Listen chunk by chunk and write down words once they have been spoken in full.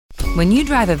When you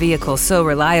drive a vehicle so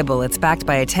reliable it's backed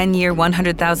by a 10-year,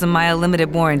 100,000-mile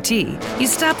limited warranty, you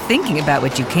stop thinking about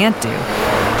what you can't do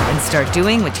and start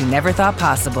doing what you never thought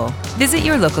possible. Visit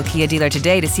your local Kia dealer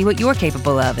today to see what you're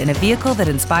capable of in a vehicle that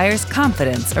inspires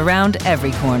confidence around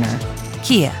every corner.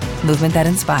 Kia, movement that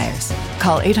inspires.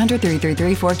 Call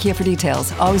 800-333-4KIA for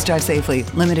details. Always drive safely.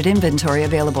 Limited inventory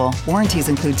available. Warranties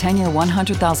include 10-year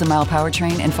 100,000-mile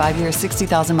powertrain and 5-year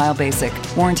 60,000-mile basic.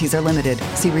 Warranties are limited.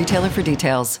 See retailer for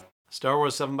details. Star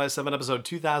Wars 7x7 episode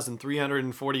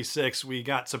 2346. We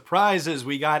got surprises,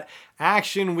 we got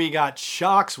action, we got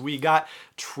shocks, we got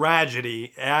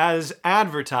tragedy. As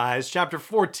advertised, chapter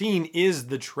 14 is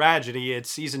the tragedy.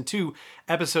 It's season 2,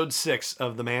 episode 6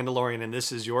 of The Mandalorian, and this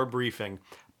is your briefing.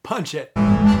 Punch it.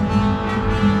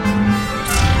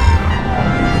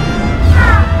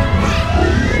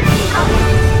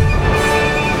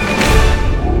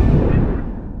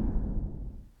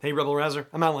 Hey Rebel Rouser,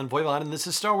 I'm Alan Voivod, and this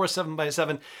is Star Wars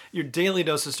 7x7, your daily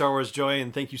dose of Star Wars joy,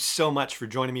 and thank you so much for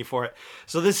joining me for it.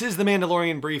 So this is the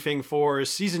Mandalorian briefing for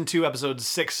Season 2, Episode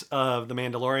 6 of The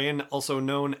Mandalorian, also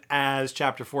known as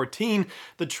Chapter 14,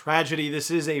 The Tragedy.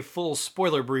 This is a full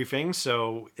spoiler briefing,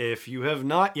 so if you have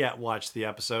not yet watched the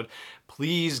episode,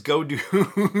 please go do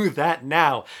that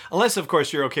now. Unless, of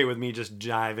course, you're okay with me just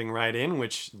jiving right in,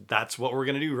 which that's what we're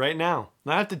going to do right now.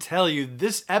 I have to tell you,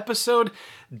 this episode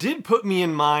did put me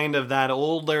in mind of that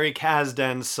old Larry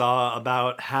Kasdan saw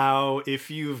about how if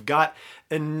you've got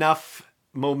enough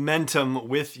momentum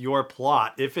with your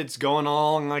plot, if it's going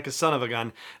along like a son of a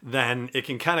gun, then it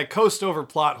can kind of coast over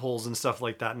plot holes and stuff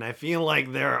like that. And I feel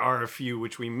like there are a few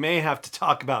which we may have to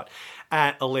talk about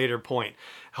at a later point.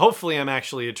 Hopefully I'm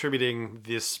actually attributing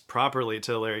this properly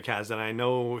to Larry Kasdan. I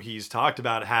know he's talked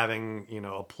about having,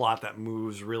 a plot that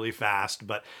moves really fast,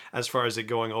 but as far as it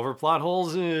going over plot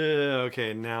holes,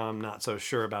 okay, now I'm not so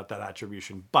sure about that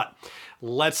attribution. But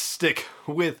let's stick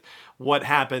with what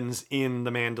happens in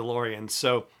The Mandalorian.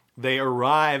 So they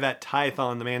arrive at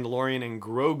Tython, the Mandalorian, and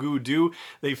Grogu do.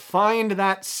 They find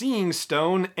that seeing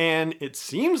stone, and it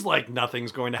seems like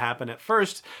nothing's going to happen at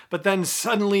first, but then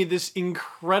suddenly this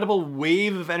incredible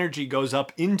wave of energy goes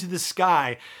up into the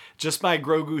sky just by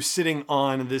Grogu sitting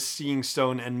on this seeing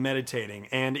stone and meditating.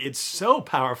 And it's so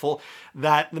powerful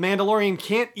that the Mandalorian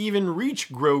can't even reach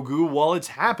Grogu while it's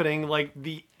happening. Like,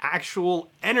 the actual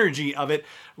energy of it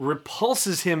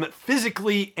repulses him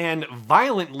physically and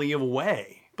violently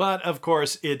away. But, of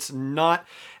course, it's not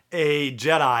a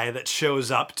Jedi that shows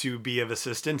up to be of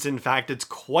assistance. In fact, it's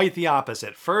quite the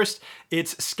opposite. First,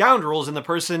 it's scoundrels in the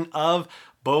person of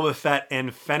Boba Fett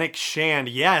and Fennec Shand.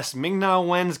 Yes, Ming-Na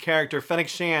Wen's character, Fennec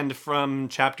Shand from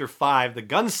Chapter 5, the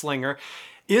Gunslinger,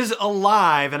 is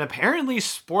alive and apparently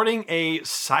sporting a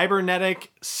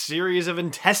cybernetic series of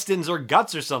intestines or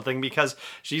guts or something, because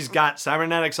she's got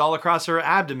cybernetics all across her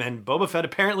abdomen. Boba Fett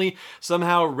apparently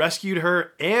somehow rescued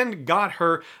her and got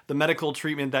her the medical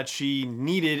treatment that she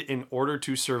needed in order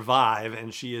to survive,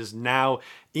 and she is now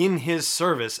in his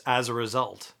service as a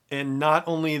result. And not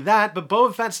only that, but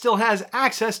Boba Fett still has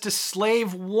access to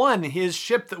Slave One, his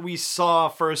ship that we saw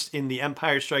first in The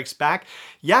Empire Strikes Back.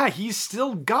 Yeah, he's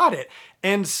still got it.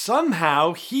 And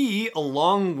somehow he,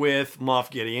 along with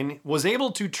Moff Gideon, was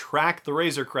able to track the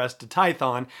Razor Crest to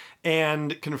Tython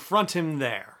and confront him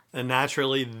there. And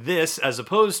naturally this, as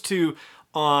opposed to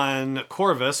on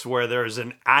Corvus, where there's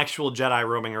an actual Jedi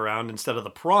roaming around instead of the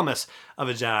promise of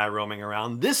a Jedi roaming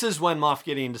around, this is when Moff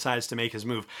Gideon decides to make his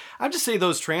move. I have to say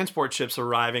those transport ships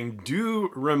arriving do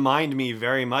remind me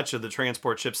very much of the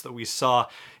transport ships that we saw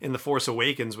in The Force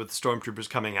Awakens with the stormtroopers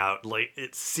coming out. Like,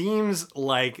 it seems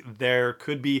like there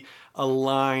could be a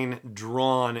line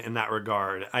drawn in that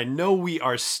regard. I know we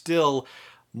are still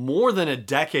more than a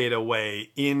decade away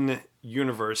in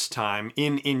universe time,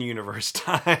 in universe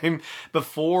time,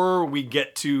 before we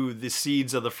get to the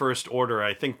seeds of the First Order.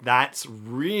 I think that's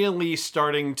really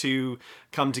starting to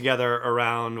come together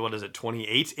around,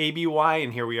 28 ABY,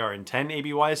 and here we are in 10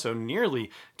 ABY, so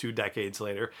nearly 2 decades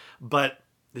later. But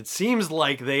it seems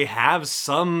like they have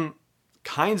some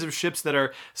kinds of ships that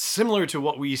are similar to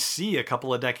what we see a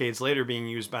couple of decades later being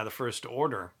used by the First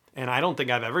Order. And I don't think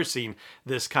I've ever seen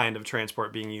this kind of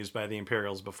transport being used by the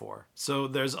Imperials before. So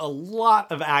there's a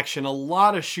lot of action, a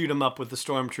lot of shoot 'em up with the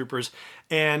stormtroopers,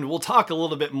 and we'll talk a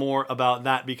little bit more about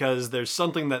that because there's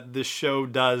something that this show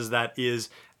does that is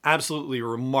absolutely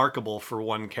remarkable for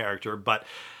one character. But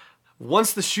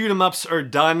once the shoot 'em ups are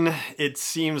done, it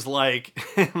seems like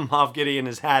Moff Gideon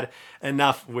has had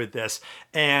enough with this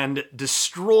and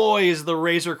destroys the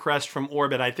Razor Crest from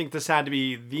orbit. I think this had to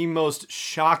be the most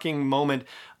shocking moment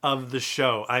of the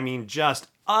show. I mean, just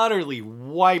utterly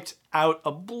wiped out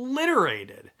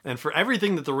obliterated. And for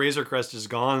everything that the Razor Crest has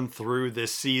gone through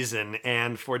this season,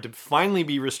 and for it to finally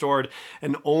be restored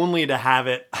and only to have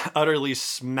it utterly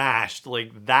smashed,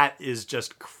 like that is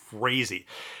just crazy.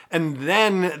 And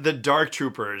then the Dark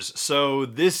Troopers. So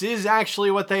this is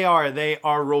actually what they are. They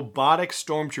are robotic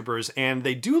stormtroopers, and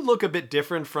they do look a bit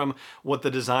different from what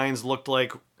the designs looked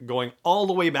like going all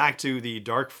the way back to the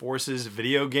Dark Forces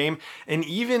video game, and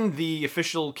even the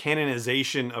official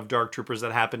canonization of Dark Troopers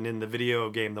that happened in the video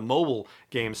game, the mobile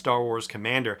game, Star Wars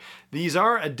Commander. These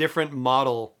are a different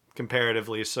model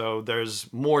comparatively, so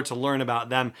there's more to learn about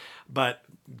them, but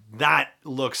that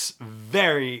looks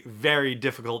very, very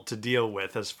difficult to deal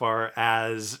with as far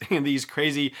as these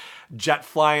crazy jet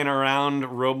flying around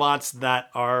robots that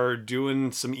are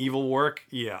doing some evil work.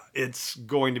 Yeah, it's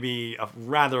going to be a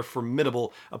rather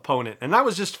formidable opponent. And that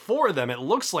was just 4 of them. It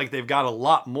looks like they've got a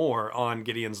lot more on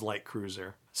Gideon's light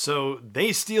cruiser. So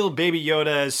they steal Baby Yoda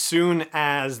as soon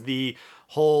as the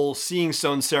whole Seeing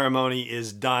Stone ceremony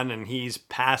is done and he's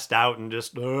passed out and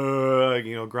just,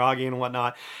 groggy and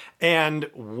whatnot. And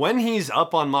when he's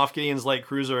up on Moff Gideon's light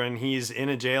cruiser and he's in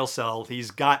a jail cell,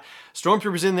 he's got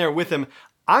stormtroopers in there with him.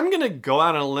 I'm going to go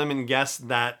out on a limb and guess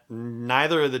that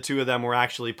neither of the 2 of them were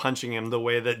actually punching him the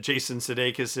way that Jason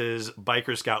Sudeikis'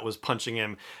 biker scout was punching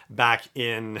him back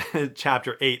in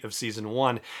Chapter 8 of Season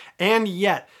 1. And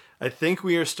yet, I think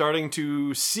we are starting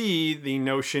to see the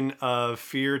notion of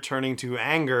fear turning to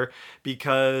anger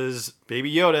because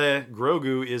Baby Yoda,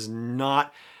 Grogu, is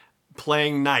not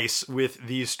playing nice with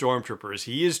these stormtroopers.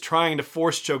 He is trying to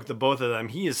force choke the both of them.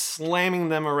 He is slamming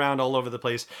them around all over the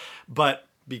place, but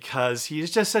because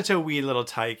he's just such a wee little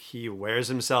tyke, he wears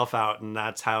himself out, and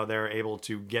that's how they're able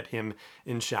to get him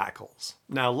in shackles.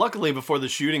 Now, luckily, before the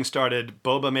shooting started,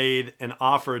 Boba made an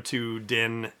offer to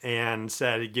Din and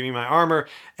said, give me my armor,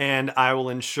 and I will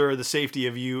ensure the safety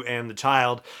of you and the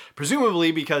child.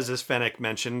 Presumably because, as Fennec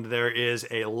mentioned, there is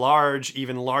a large,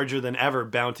 even larger than ever,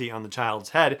 bounty on the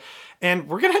child's head. And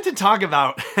we're going to have to talk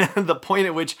about the point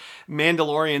at which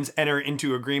Mandalorians enter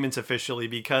into agreements officially,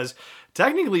 because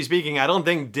technically speaking, I don't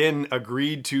think Din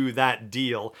agreed to that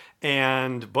deal,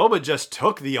 and Boba just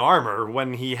took the armor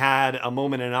when he had a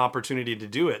moment and an opportunity to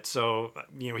do it. So,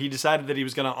 he decided that he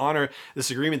was going to honor this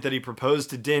agreement that he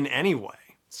proposed to Din anyway.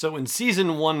 So in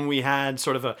Season 1, we had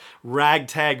sort of a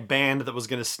ragtag band that was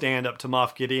going to stand up to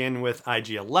Moff Gideon with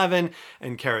IG-11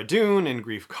 and Cara Dune and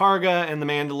Greef Karga and The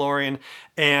Mandalorian.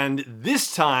 And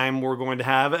this time, we're going to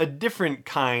have a different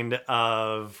kind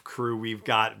of crew. We've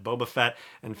got Boba Fett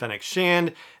and Fennec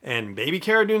Shand, and baby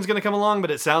Cara Dune's going to come along,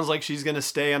 but it sounds like she's going to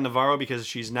stay on Navarro because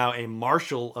she's now a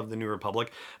Marshal of the New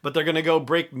Republic. But they're going to go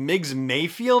break Migs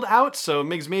Mayfield out. So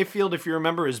Migs Mayfield, if you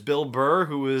remember, is Bill Burr,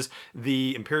 who was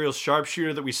the Imperial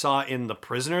sharpshooter that we saw in The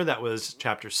Prisoner. That was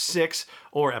Chapter 6,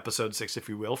 or Episode 6, if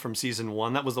you will, from Season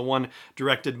 1. That was the one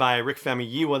directed by Rick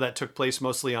Famuyiwa that took place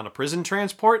mostly on a prison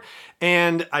transport.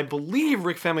 And I believe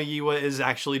Rick Famuyiwa is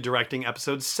actually directing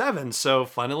Episode 7. So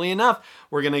funnily enough,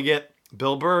 we're going to get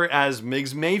Bill Burr as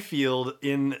Migs Mayfield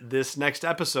in this next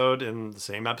episode, in the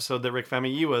same episode that Rick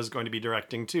Famuyiwa is going to be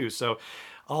directing too. So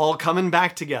all coming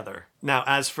back together. Now,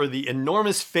 as for the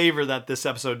enormous favor that this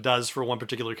episode does for one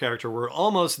particular character, we're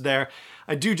almost there.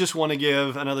 I do just want to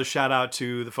give another shout out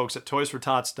to the folks at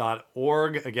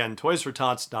toysfortots.org. Again,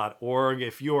 toysfortots.org.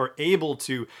 If you are able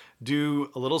to do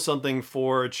a little something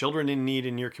for children in need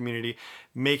in your community,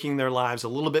 making their lives a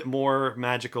little bit more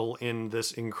magical in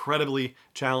this incredibly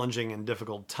challenging and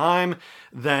difficult time,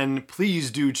 then please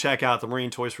do check out the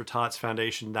Marine Toys for Tots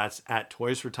Foundation. That's at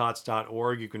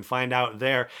toysfortots.org. You can find out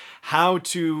there how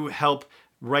to help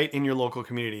right in your local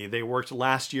community. They worked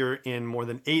last year in more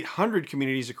than 800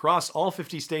 communities across all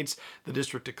 50 states, the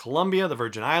District of Columbia, the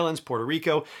Virgin Islands, Puerto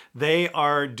Rico. They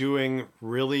are doing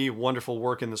really wonderful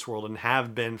work in this world and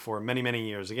have been for many, many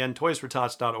years. Again,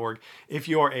 toysfortots.org if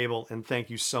you are able, and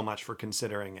thank you so much for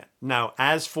considering it. Now,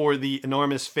 as for the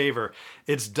enormous favor,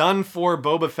 it's done for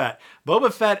Boba Fett.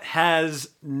 Boba Fett has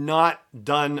not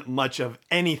done much of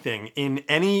anything in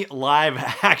any live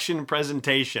action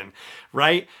presentation,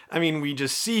 right? I mean, we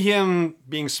just see him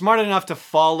being smart enough to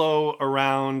follow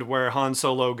around where Han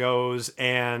Solo goes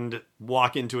and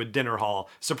walk into a dinner hall.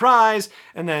 Surprise!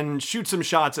 And then shoot some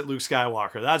shots at Luke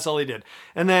Skywalker. That's all he did.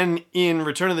 And then in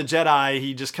Return of the Jedi,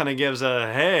 he just kind of gives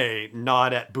a, hey,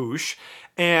 nod at Boushh,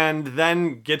 and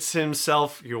then gets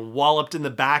himself walloped in the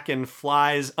back and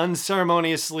flies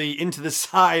unceremoniously into the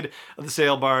side of the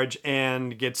sail barge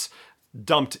and gets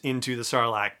dumped into the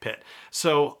Sarlacc pit.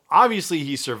 So obviously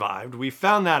he survived. We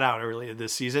found that out earlier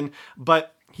this season,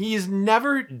 but he's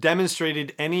never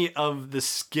demonstrated any of the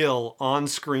skill on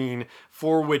screen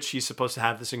for which he's supposed to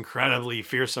have this incredibly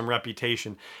fearsome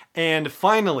reputation. And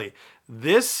finally,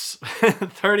 this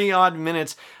 30-odd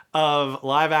minutes of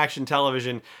live-action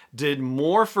television did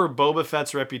more for Boba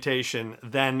Fett's reputation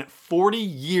than 40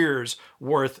 years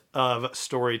worth of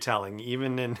storytelling,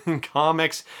 even in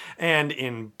comics and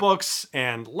in books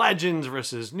and Legends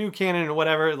versus New Canon or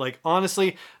whatever. Like,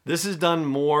 honestly, this has done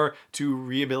more to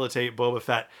rehabilitate Boba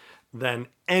Fett than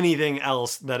anything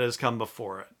else that has come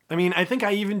before it. I mean, I think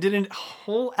I even did a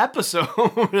whole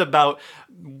episode about,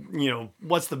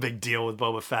 what's the big deal with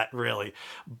Boba Fett, really.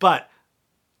 But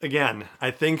again,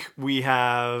 I think we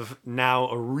have now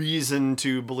a reason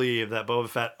to believe that Boba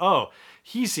Fett,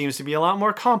 he seems to be a lot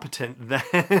more competent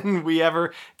than we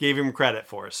ever gave him credit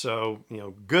for. So,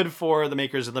 good for the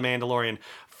makers of The Mandalorian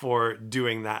for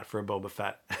doing that for Boba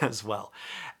Fett as well.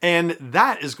 And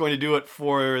that is going to do it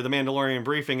for the Mandalorian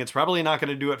briefing. It's probably not going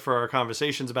to do it for our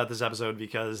conversations about this episode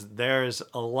because there's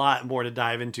a lot more to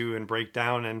dive into and break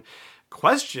down and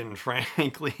question,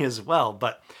 frankly, as well.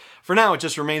 But for now, it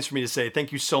just remains for me to say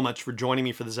thank you so much for joining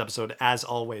me for this episode, as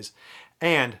always.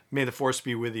 And may the Force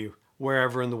be with you,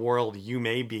 wherever in the world you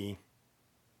may be.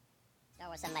 Star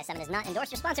Wars 7x7 is not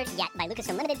endorsed or sponsored yet by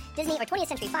Lucasfilm Limited, Disney, or 20th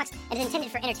Century Fox, and is intended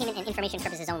for entertainment and information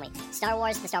purposes only. Star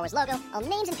Wars, the Star Wars logo, all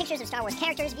names and pictures of Star Wars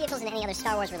characters, vehicles, and any other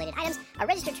Star Wars-related items are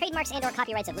registered trademarks and/or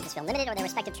copyrights of Lucasfilm Limited or their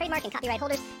respective trademark and copyright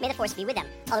holders. May the Force be with them.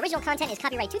 All original content is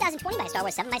copyright 2020 by Star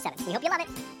Wars 7x7. We hope you love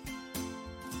it.